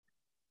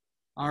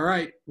All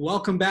right.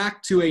 Welcome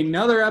back to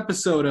another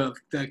episode of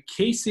the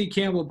Casey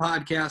Campbell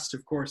Podcast.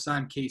 Of course,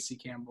 I'm Casey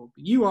Campbell,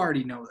 but you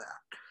already know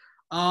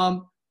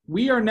that.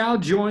 We are now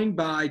joined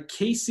by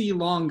Casey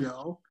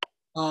Longo,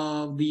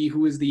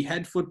 who is the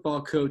head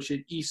football coach at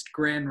East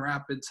Grand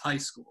Rapids High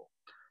School.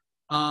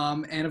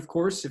 And of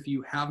course, if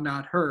you have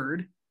not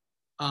heard,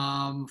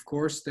 of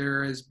course,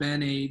 there's a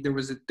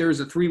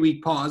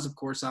 3-week pause, of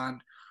course,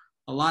 on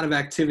a lot of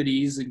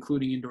activities,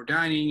 including indoor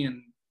dining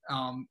and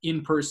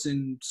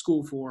in-person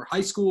school for high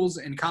schools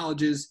and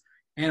colleges,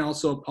 and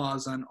also a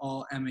pause on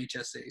all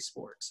MHSA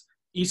sports.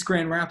 East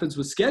Grand Rapids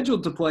was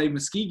scheduled to play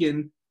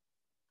Muskegon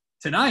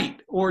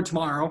tonight or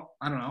tomorrow.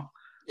 I don't know.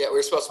 Yeah, we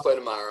were supposed to play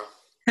tomorrow.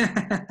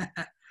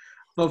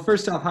 Well,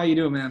 first off, how you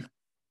doing, man?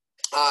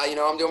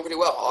 I'm doing pretty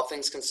well. All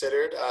things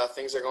considered,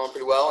 things are going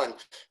pretty well, and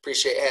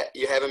appreciate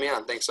you having me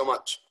on. Thanks so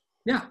much.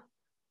 Yeah.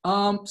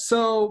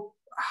 So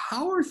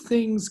how are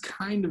things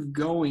kind of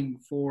going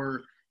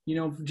for –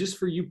 just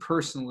for you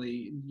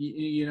personally?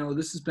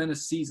 This has been a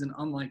season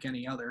unlike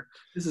any other.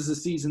 This is a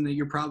season that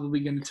you're probably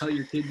going to tell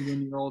your kids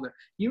when you're older.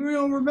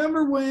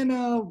 Remember when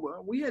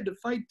we had to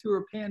fight through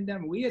a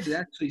pandemic? We had to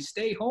actually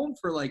stay home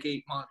for like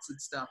 8 months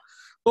and stuff.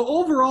 But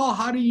overall,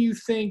 how do you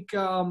think,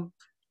 for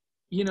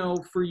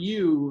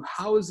you,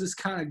 how has this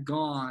kind of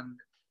gone,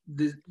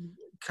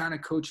 kind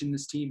of coaching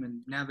this team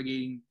and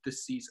navigating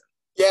this season?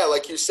 Yeah,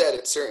 like you said,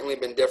 it's certainly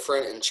been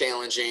different and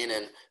challenging,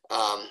 and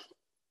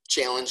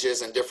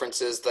challenges and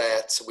differences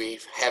that we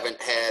haven't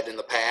had in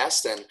the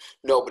past and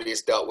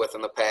nobody's dealt with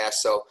in the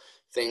past. So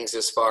things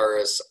as far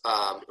as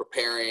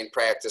preparing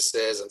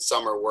practices and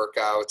summer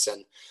workouts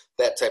and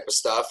that type of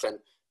stuff, and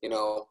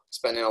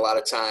spending a lot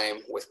of time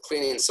with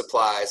cleaning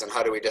supplies and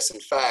how do we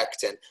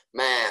disinfect, and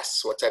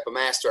masks. What type of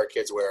mask do our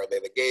kids wear? Are they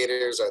the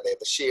gaiters? Are they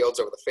the shields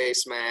over the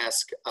face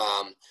mask?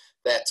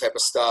 That type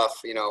of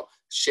stuff.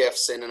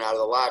 Shifts in and out of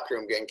the locker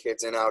room, getting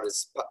kids in and out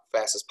as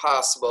fast as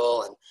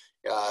possible. And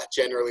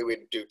generally we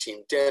do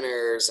team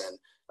dinners and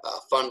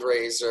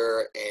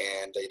fundraiser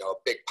and a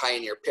big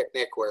pioneer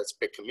picnic where it's a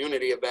big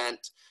community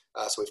event.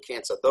 So we've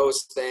canceled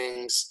those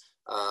things.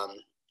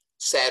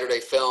 Saturday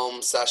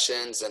film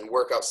sessions and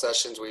workout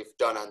sessions we've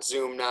done on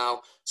Zoom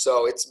now.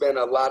 So it's been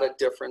a lot of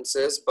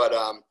differences, but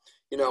I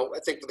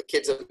think the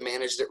kids have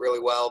managed it really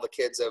well. The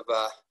kids have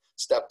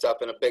stepped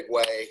up in a big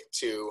way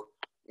to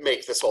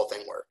make this whole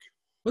thing work.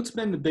 What's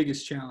been the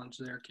biggest challenge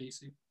there,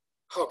 Casey?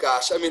 Oh,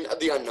 gosh. I mean,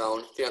 the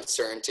unknown, the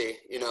uncertainty,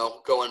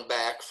 going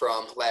back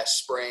from last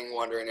spring,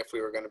 wondering if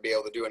we were going to be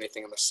able to do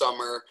anything in the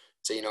summer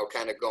to,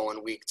 kind of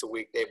going week to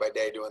week, day by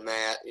day, doing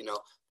that,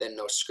 then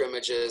no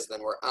scrimmages,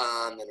 then we're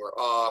on, then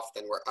we're off,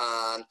 then we're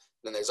on,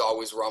 then there's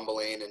always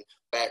rumbling and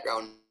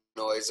background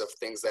noise of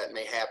things that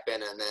may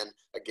happen. And then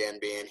again,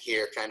 being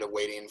here, kind of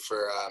waiting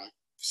for,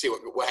 see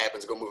what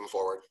happens, go moving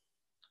forward.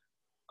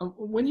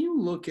 When you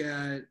look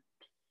at,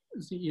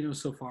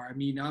 so far, I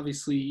mean,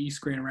 obviously East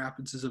Grand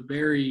Rapids has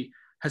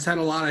had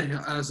a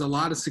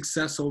lot of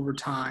success over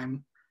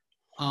time.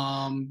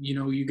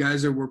 You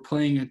guys were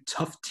playing a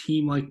tough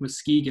team like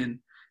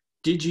Muskegon.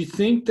 Did you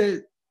think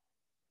that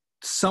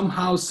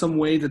somehow, some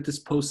way that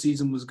this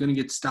postseason was going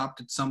to get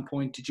stopped at some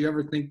point? Did you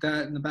ever think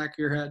that in the back of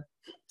your head?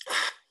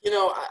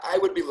 I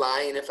would be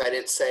lying if I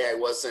didn't say I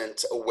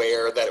wasn't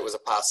aware that it was a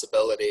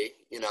possibility.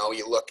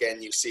 You look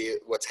and you see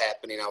what's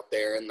happening out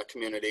there in the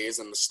communities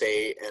and the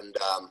state, and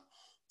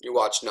you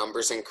watch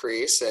numbers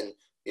increase, and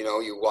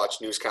you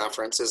watch news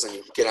conferences, and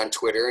you get on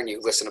Twitter and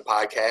you listen to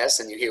podcasts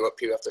and you hear what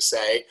people have to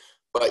say.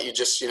 But you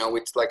just,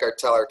 we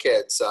tell our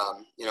kids,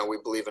 we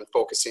believe in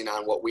focusing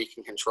on what we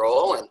can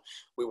control, and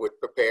we would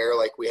prepare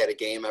like we had a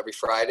game every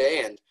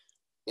Friday, and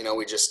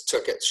we just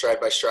took it stride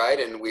by stride,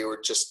 and we were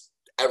just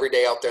every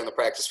day out there in the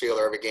practice field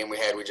or every game we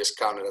had, we just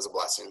counted as a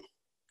blessing.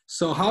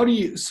 So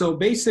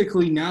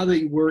basically now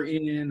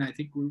that I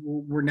think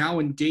we're now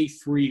in day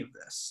 3 of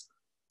this.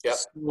 Yep.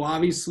 So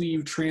obviously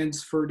you've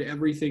transferred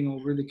everything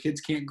over. The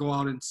kids can't go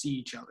out and see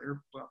each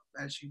other, well,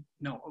 as you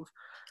know of.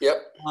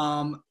 Yep.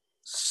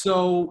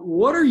 So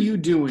what are you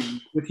doing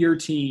with your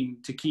team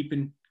to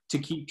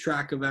keep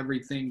track of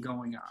everything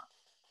going on?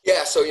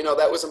 Yeah, so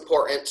that was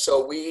important.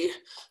 So we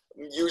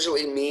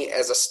usually meet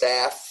as a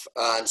staff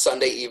on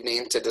Sunday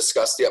evening to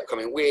discuss the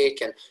upcoming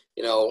week, and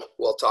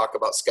we'll talk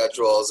about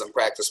schedules and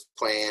practice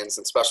plans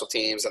and special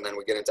teams, and then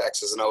we get into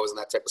X's and O's and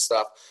that type of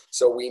stuff.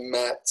 So we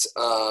met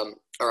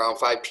around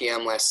 5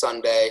 p.m. last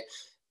Sunday,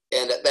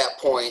 and at that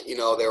point,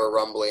 there were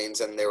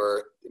rumblings and there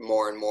were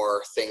more and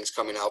more things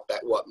coming out that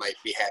what might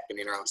be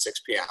happening around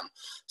 6 p.m.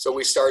 So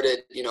we started,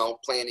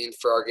 planning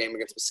for our game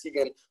against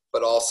Muskegon,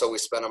 but also we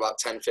spent about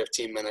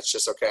 10-15 minutes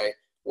just, okay,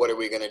 what are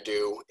we going to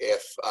do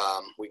if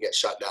we get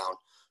shut down?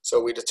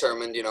 So we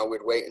determined,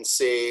 we'd wait and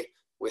see.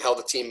 We held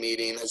a team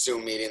meeting, a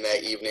Zoom meeting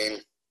that evening,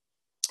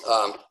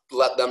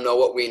 let them know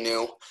what we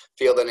knew,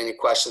 fielded any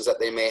questions that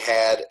they may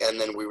had, and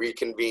then we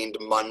reconvened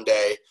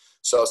Monday.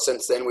 So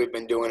since then, we've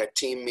been doing a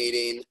team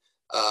meeting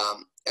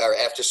or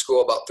after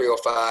school about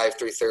 3:05,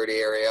 3:30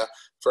 area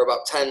for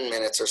about 10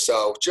 minutes or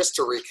so, just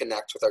to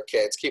reconnect with our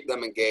kids, keep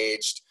them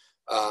engaged,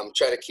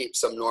 try to keep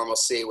some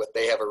normalcy with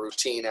they have a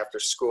routine after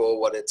school,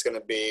 what it's going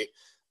to be,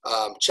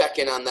 check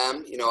in on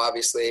them.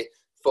 Obviously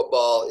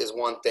football is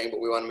one thing, but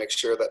we want to make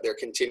sure that they're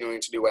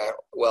continuing to do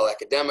well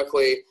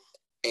academically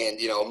and,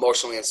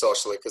 emotionally and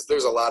socially, because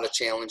there's a lot of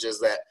challenges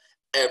that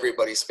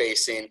everybody's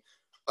facing.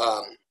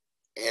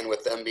 And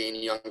with them being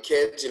young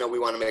kids, we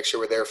want to make sure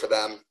we're there for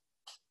them.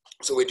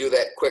 So we do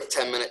that quick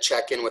 10-minute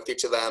check-in with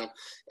each of them,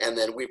 and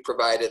then we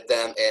provided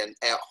them an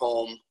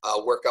at-home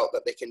workout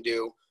that they can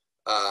do,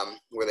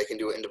 where they can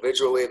do it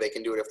individually. They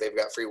can do it if they've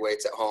got free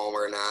weights at home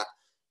or not.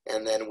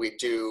 And then we've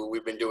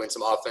been doing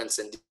some offense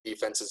and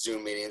defensive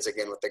Zoom meetings,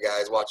 again, with the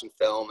guys, watching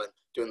film and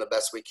doing the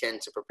best we can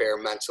to prepare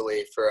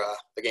mentally for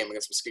the game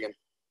against Muskegon.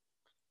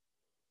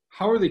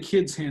 How are the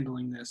kids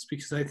handling this?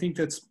 Because I think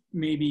that's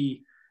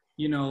maybe,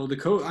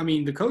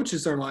 the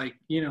coaches are like,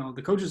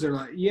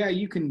 yeah,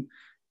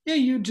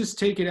 you just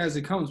take it as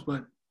it comes.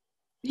 But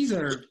these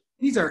are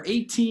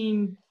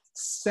 18,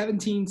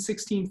 17,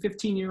 16,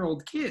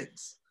 15-year-old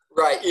kids.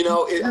 Right.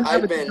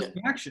 I've been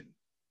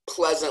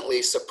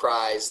pleasantly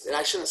surprised, and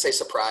I shouldn't say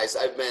surprised.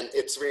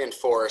 It's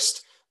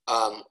reinforced.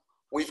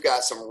 We've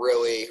got some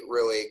really,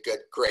 really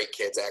great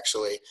kids,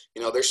 actually.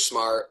 They're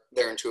smart,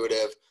 they're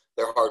intuitive,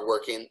 they're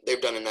hardworking.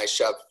 They've done a nice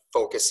job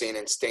focusing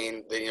and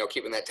staying,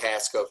 keeping that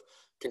task of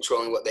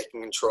controlling what they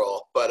can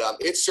control. But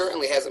it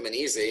certainly hasn't been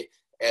easy,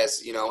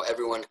 as,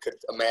 everyone could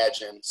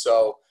imagine.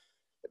 So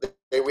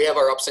we have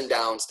our ups and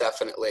downs,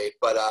 definitely.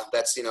 But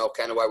that's,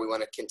 kind of why we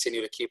want to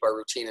continue to keep our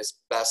routine as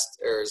best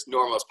or as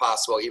normal as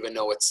possible, even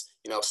though it's,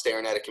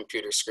 staring at a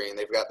computer screen.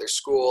 They've got their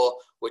school,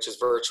 which is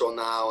virtual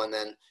now, and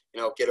then,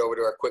 get over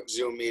to our quick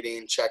Zoom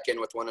meeting, check in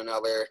with one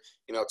another,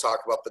 talk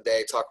about the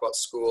day, talk about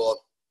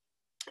school,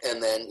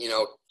 and then,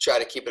 try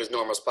to keep it as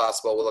normal as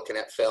possible. We're looking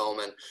at film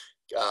and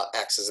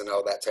X's and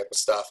O, that type of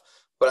stuff.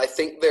 But I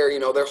think they're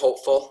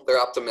hopeful,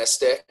 they're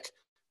optimistic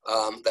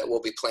that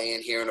we'll be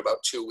playing here in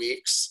about 2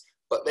 weeks.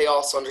 But they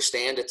also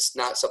understand it's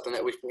not something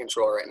that we can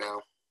control right now.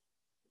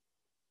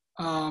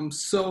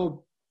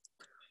 So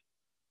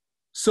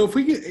if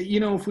we get,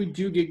 if we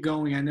do get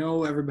going, I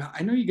know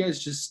you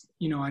guys just,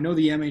 I know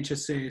the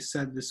MHSA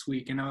said this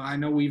week, and I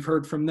know we've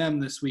heard from them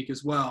this week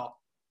as well.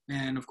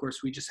 And of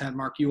course, we just had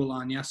Mark Ewell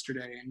on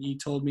yesterday, and he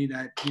told me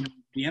that,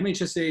 the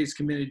MHSA is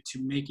committed to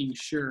making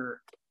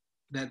sure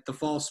that the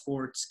fall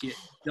sports get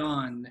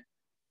done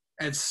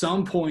at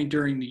some point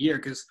during the year.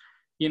 Because,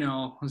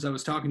 as I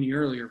was talking to you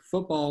earlier,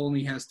 football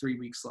only has 3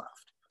 weeks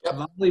left.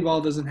 Yep.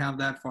 Volleyball doesn't have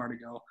that far to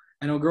go.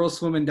 I know girls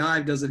swim and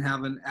dive doesn't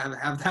have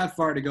that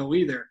far to go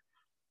either.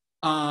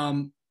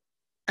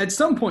 At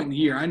some point in the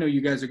year, I know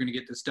you guys are going to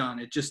get this done.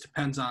 It just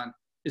depends on,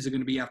 is it going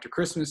to be after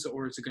Christmas,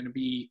 or is it going to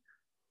be,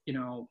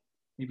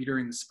 maybe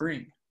during the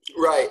spring?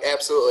 Right,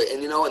 absolutely.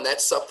 And, and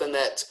that's something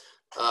that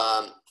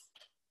I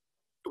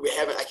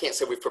can't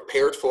say we've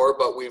prepared for,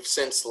 but we've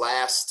since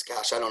last,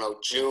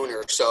 June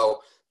or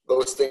so,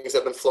 those things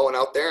have been flowing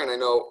out there. And I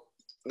know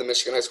the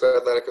Michigan High School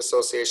Athletic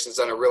Association has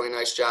done a really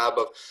nice job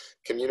of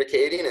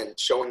communicating and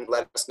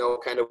letting us know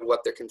kind of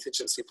what their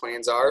contingency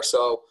plans are.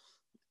 So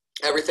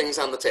everything's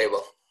on the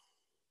table.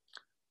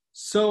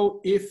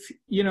 So if,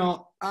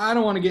 I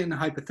don't want to get into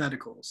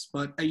hypotheticals,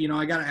 but,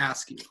 I got to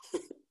ask you,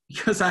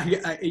 because I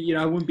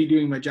wouldn't be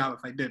doing my job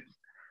if I didn't.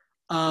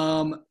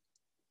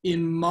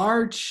 In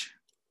March,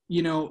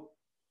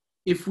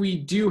 if we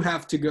do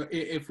have to go,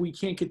 if we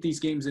can't get these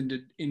games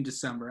in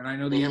December, and I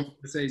know the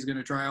MSA is going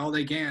to try all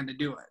they can to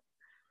do it.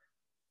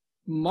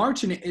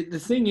 March, and the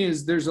thing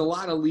is, there's a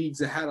lot of leagues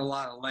that had a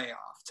lot of layoff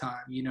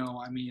time.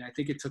 I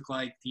think it took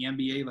like the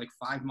NBA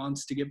 5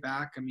 months to get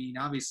back.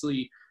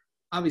 Obviously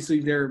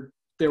there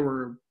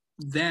were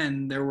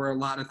a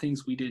lot of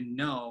things we didn't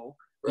know.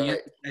 Right.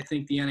 I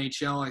think the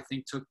NHL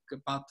took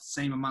about the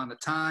same amount of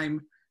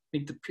time.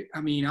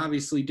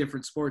 Obviously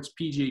different sports,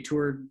 PGA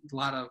Tour, a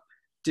lot of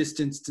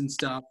distanced and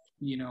stuff,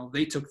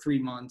 they took 3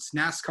 months.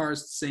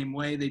 NASCAR's the same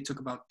way. They took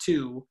about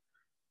 2.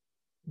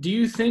 Do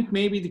you think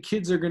maybe the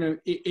kids are going to,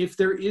 if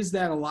there is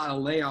that a lot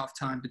of layoff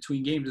time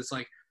between games, it's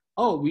like,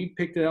 oh, we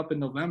picked it up in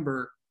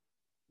November,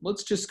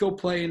 let's just go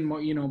play in,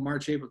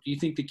 March, April. Do you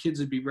think the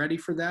kids would be ready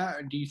for that?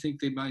 Or do you think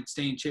they might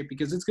stay in shape?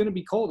 Because it's going to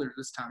be colder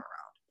this time around.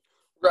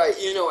 Right.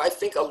 I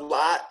think a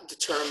lot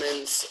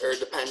determines or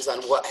depends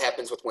on what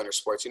happens with winter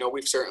sports.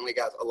 We've certainly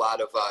got a lot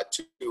of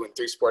 2 and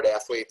 3 sport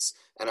athletes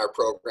in our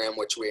program,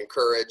 which we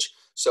encourage.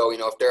 So,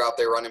 if they're out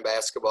there running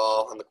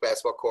basketball on the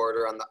basketball court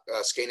or on the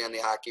skating on the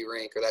hockey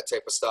rink or that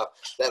type of stuff,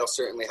 that'll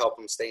certainly help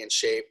them stay in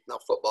shape. Now,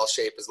 football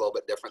shape is a little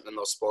bit different than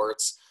those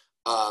sports.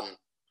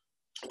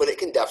 But it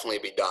can definitely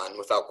be done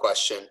without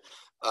question.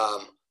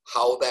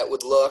 How that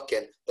would look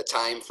and the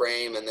time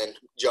frame, and then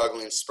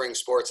juggling spring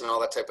sports and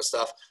all that type of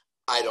stuff,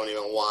 I don't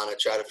even want to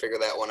try to figure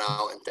that one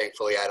out, and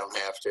thankfully I don't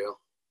have to.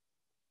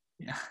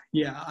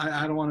 Yeah.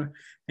 I don't want to.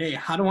 Hey,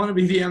 I don't want to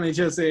be the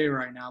MHSA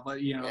right now, but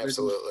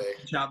absolutely,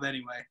 there's a job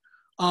anyway.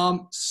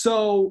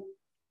 So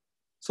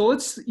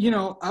let's.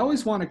 I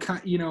always want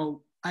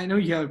to. I know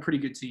you have a pretty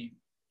good team,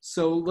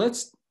 so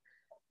let's.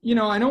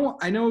 I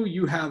know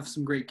you have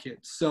some great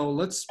kids, so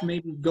let's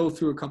maybe go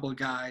through a couple of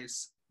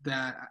guys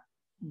that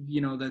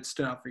that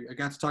stood out for you? I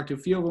got to talk to a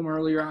few of them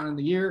earlier on in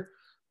the year,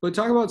 but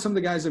talk about some of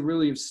the guys that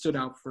really have stood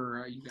out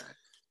for you guys.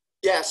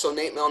 Yeah, so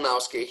Nate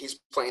Milnowski, he's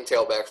playing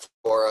tailback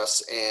for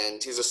us,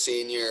 and he's a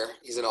senior.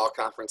 He's an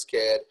all-conference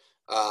kid.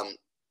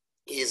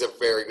 He's a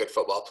very good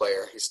football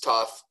player. He's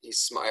tough. He's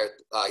smart.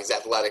 He's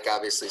athletic,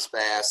 obviously. He's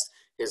fast.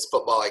 His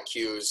football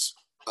IQ is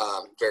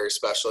very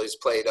special. He's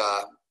played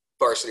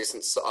varsity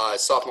since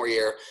sophomore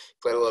year.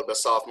 Played a little bit of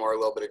sophomore, a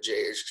little bit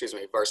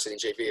of varsity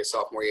and JV his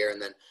sophomore year,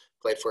 and then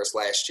played for us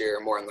last year,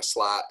 more in the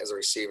slot as a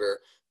receiver.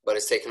 But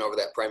has taken over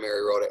that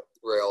primary role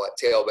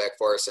at tailback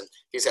for us, and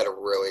he's had a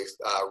really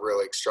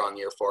strong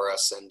year for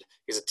us. And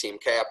he's a team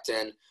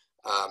captain.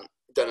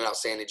 Done an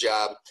outstanding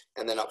job.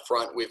 And then up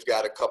front, we've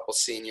got a couple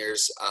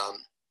seniors.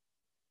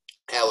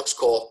 Alex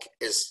Cole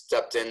has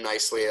stepped in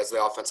nicely as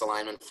the offensive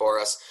lineman for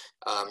us.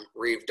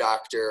 Reeve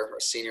Doctor,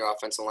 a senior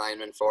offensive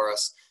lineman for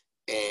us.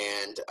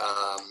 And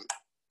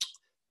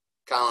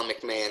Colin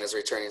McMahon is a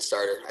returning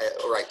starter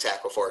at right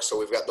tackle for us. So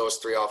we've got those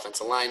three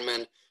offensive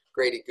linemen.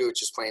 Grady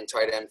Gooch is playing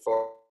tight end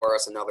for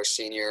us, another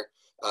senior.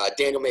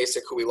 Daniel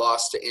Masick, who we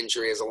lost to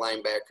injury as a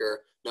linebacker,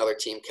 another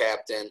team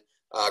captain.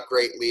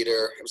 Great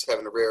leader. He was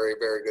having a very,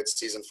 very good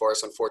season for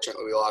us.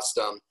 Unfortunately, we lost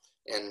him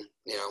in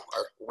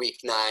our week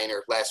 9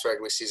 or last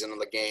regular season of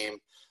the game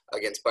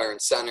against Byron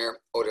Center.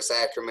 Otis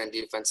Ackerman,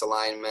 defensive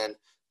lineman.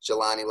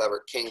 Jelani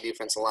Lever-King,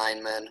 defensive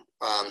lineman.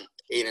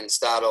 Aiden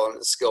Stottle,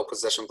 a skill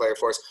position player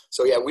for us.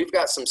 So, yeah, we've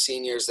got some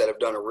seniors that have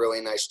done a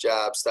really nice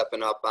job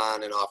stepping up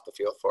on and off the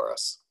field for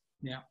us.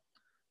 Yeah.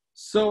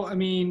 So, I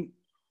mean,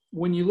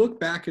 when you look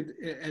back at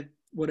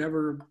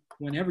whenever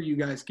you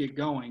guys get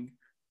going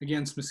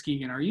against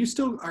Muskegon,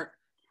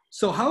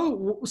 so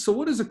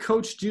what does a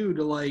coach do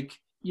to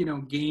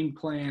game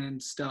plan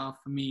and stuff?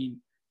 I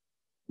mean,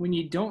 when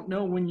you don't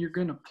know when you're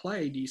going to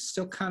play, do you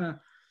still kind of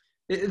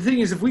 – the thing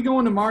is, if we go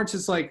into March,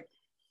 it's like,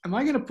 am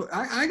I going to –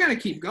 I got to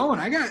keep going.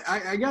 I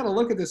got to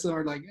look at this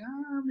and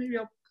maybe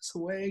I'll put this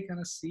away, kind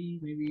of see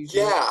maybe.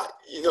 Yeah,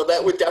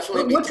 that would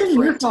definitely be what's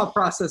different. Your thought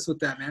process with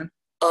that, man?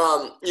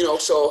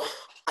 So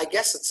I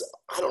guess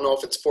I don't know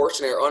if it's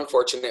fortunate or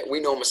unfortunate.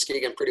 We know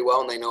Muskegon pretty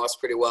well, and they know us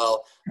pretty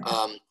well.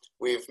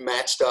 We've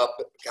matched up,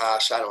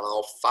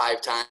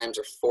 5 times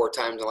or 4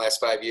 times in the last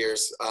 5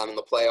 years in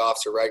the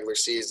playoffs or regular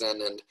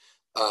season, and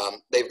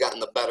they've gotten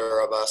the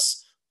better of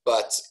us.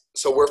 But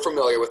so we're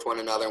familiar with one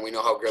another, and we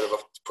know how good of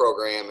a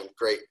program and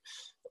great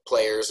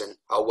players and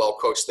how well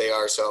coached they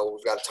are. So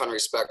we've got a ton of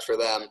respect for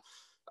them.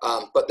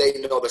 But they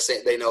know the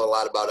same. They know a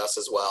lot about us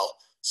as well.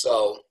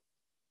 So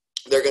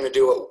they're going to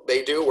do what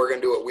they do. We're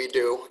going to do what we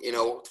do.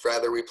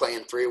 Whether we play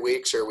in 3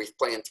 weeks or we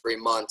play in 3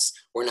 months,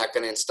 we're not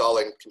going to install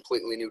a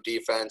completely new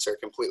defense or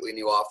completely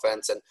new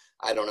offense. And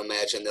I don't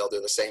imagine they'll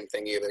do the same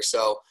thing either.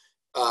 So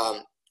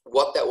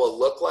what that will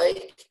look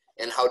like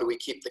and how do we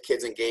keep the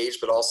kids engaged,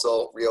 but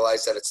also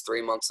realize that it's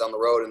 3 months down the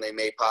road and they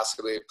may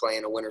possibly play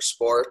in a winter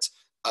sport.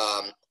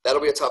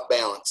 That'll be a tough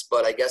balance.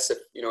 But I guess if,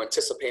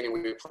 anticipating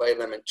we would play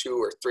them in 2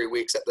 or 3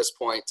 weeks at this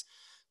point,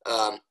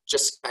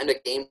 just kind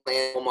of game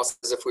plan almost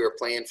as if we were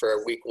playing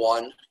for week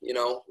 1,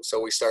 so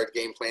we started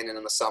game planning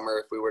in the summer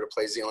if we were to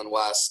play Zeeland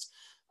West,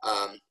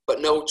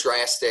 but no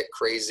drastic,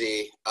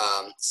 crazy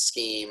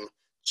scheme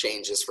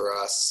changes for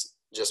us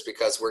just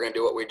because we're going to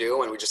do what we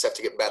do and we just have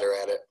to get better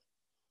at it.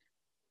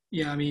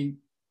 Yeah. I mean,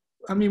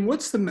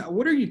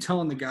 what are you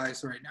telling the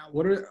guys right now?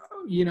 What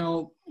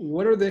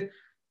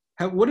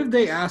have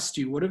they asked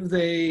you? What have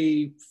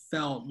they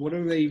felt? What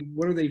are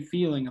they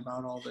feeling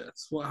about all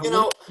this? What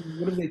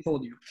have they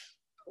told you?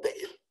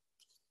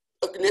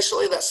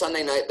 Initially that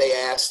Sunday night they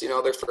asked,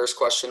 their first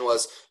question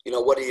was,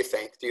 what do you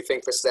think? Do you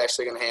think this is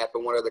actually going to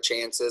happen? What are the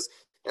chances?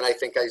 And I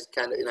think I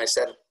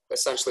said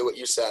essentially what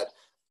you said,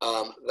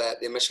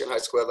 that the Michigan High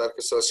School Athletic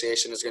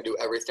Association is going to do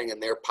everything in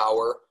their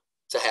power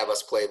to have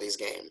us play these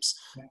games.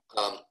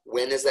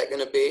 When is that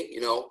going to be?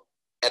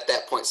 At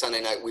that point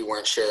Sunday night, we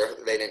weren't sure.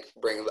 They didn't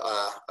bring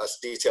us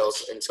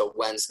details until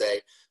Wednesday.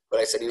 But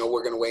I said,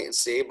 we're going to wait and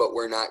see, but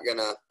we're not going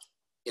to,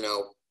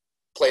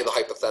 play the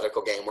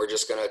hypothetical game. We're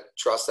just going to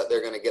trust that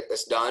they're going to get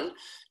this done,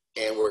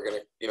 and we're going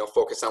to,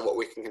 focus on what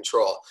we can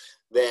control.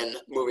 Then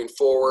moving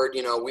forward,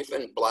 we've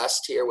been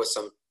blessed here with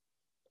some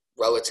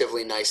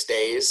relatively nice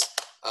days.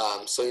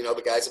 So,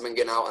 the guys have been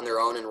getting out on their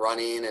own and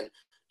running and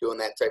doing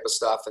that type of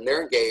stuff, and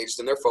they're engaged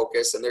and they're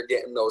focused and they're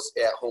getting those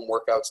at-home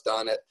workouts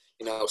done at,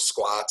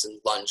 squats and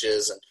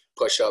lunges and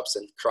push-ups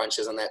and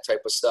crunches and that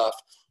type of stuff.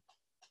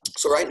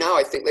 So right now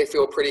I think they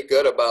feel pretty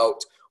good about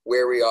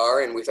where we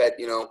are, and we've had,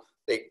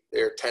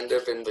 they're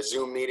attentive in the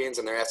Zoom meetings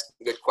and they're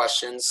asking good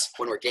questions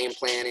when we're game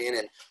planning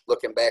and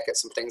looking back at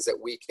some things that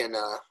we can,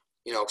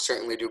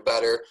 certainly do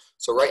better.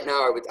 So right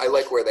now I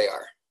like where they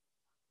are.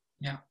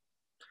 Yeah.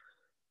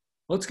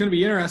 Well, it's going to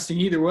be interesting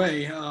either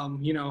way.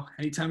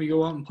 Anytime you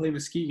go out and play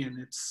Muskegon,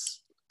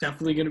 it's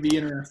definitely going to be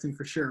interesting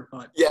for sure.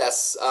 But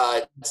yes,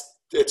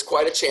 it's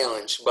quite a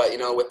challenge, but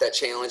with that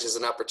challenge is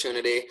an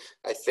opportunity.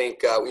 I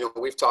think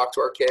we've talked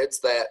to our kids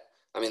that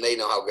they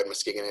know how good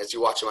Muskegon is.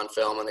 You watch them on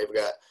film, and they've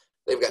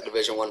got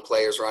Division I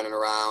players running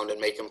around and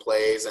making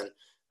plays, and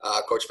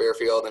Coach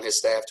Fairfield and his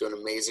staff do an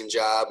amazing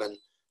job. And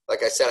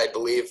like I said, I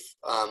believe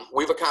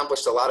we've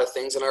accomplished a lot of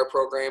things in our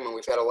program, and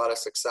we've had a lot of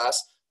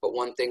success. But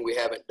one thing we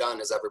haven't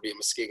done is ever beat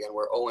Muskegon.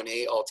 We're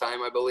 0-8 all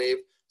time, I believe.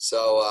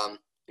 So,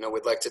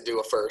 we'd like to do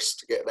a first,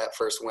 to get that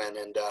first win,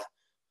 and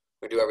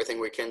we do everything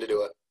we can to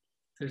do it.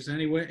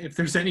 If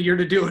there's any year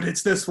to do it,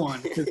 it's this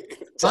one.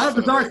 A lot of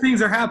bizarre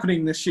things are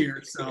happening this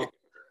year, so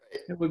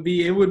it would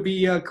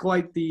be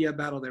quite the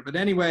battle there. But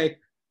anyway,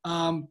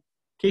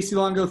 Casey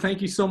Longo,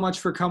 thank you so much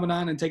for coming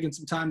on and taking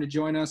some time to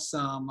join us.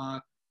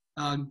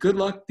 Good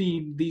luck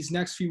these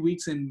next few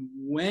weeks, and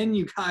when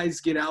you guys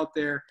get out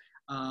there,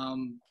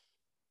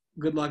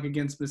 good luck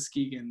against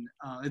Muskegon.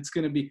 It's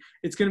gonna be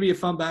a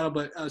fun battle,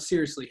 but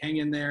seriously, hang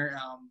in there.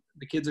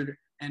 The kids are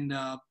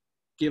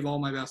give all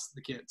my best to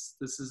the kids.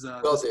 This is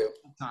Will do.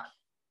 time.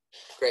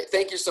 Great.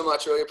 Thank you so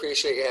much. Really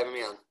appreciate you having me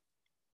on.